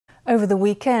Over the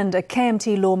weekend, a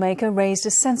KMT lawmaker raised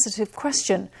a sensitive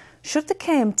question. Should the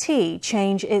KMT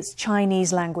change its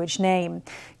Chinese language name?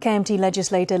 KMT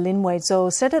Legislator Lin Wei-chou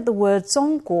said that the word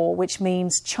zhongguo, which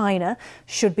means China,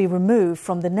 should be removed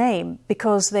from the name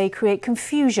because they create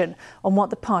confusion on what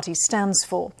the party stands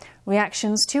for.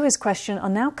 Reactions to his question are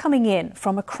now coming in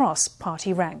from across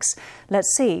party ranks.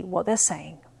 Let's see what they're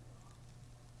saying.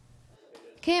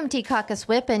 KMT caucus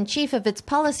whip and chief of its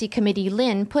policy committee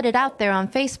Lin put it out there on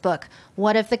Facebook.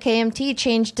 What if the KMT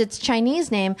changed its Chinese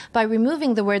name by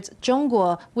removing the words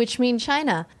zhongguo, which mean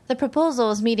China? The proposal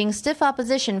is meeting stiff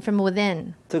opposition from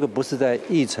within. This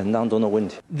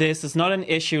is not an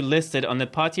issue listed on the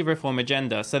party reform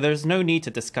agenda, so there's no need to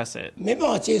discuss it.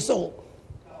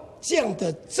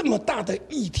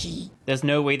 There's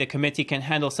no way the committee can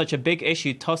handle such a big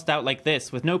issue tossed out like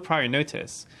this with no prior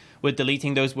notice. Would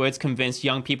deleting those words convince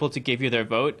young people to give you their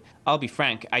vote? I'll be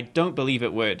frank, I don't believe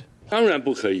it would.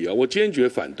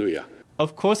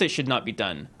 Of course it should not be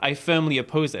done. I firmly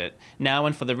oppose it, now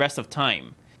and for the rest of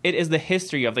time. It is the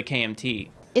history of the KMT.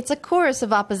 It's a chorus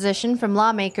of opposition from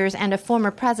lawmakers and a former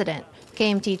president.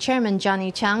 KMT chairman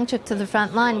Johnny Chiang took to the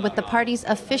front line with the party's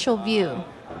official view.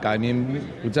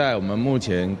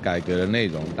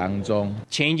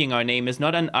 Changing our name is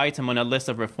not an item on a list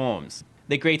of reforms.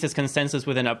 The greatest consensus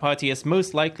within our party is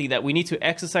most likely that we need to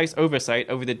exercise oversight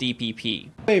over the DPP.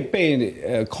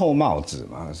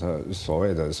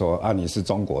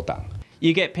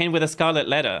 You get pinned with a scarlet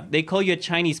letter. They call you a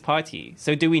Chinese party.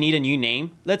 So do we need a new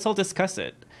name? Let's all discuss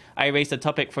it. I raised the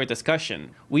topic for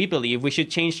discussion. We believe we should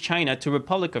change China to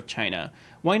Republic of China.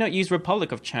 Why not use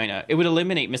Republic of China? It would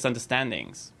eliminate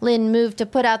misunderstandings. Lin moved to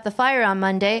put out the fire on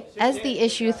Monday as the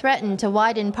issue threatened to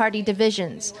widen party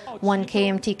divisions. One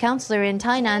KMT councillor in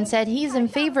Tainan said he's in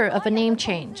favor of a name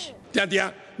change.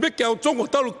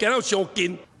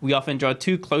 We often draw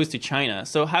too close to China,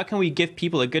 so how can we give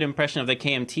people a good impression of the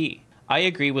KMT? I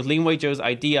agree with Lin Wei-chou's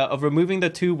idea of removing the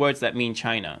two words that mean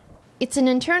China. It's an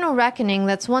internal reckoning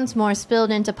that's once more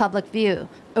spilled into public view.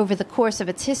 Over the course of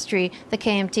its history, the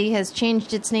KMT has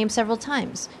changed its name several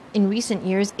times. In recent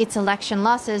years, its election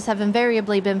losses have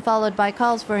invariably been followed by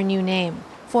calls for a new name.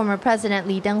 Former President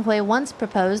Li Denghui once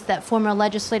proposed that former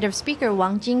Legislative Speaker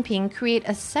Wang Jingping create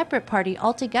a separate party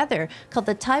altogether called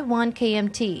the Taiwan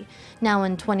KMT. Now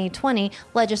in 2020,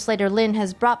 Legislator Lin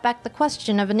has brought back the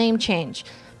question of a name change.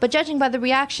 But judging by the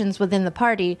reactions within the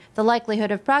party, the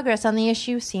likelihood of progress on the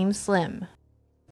issue seems slim.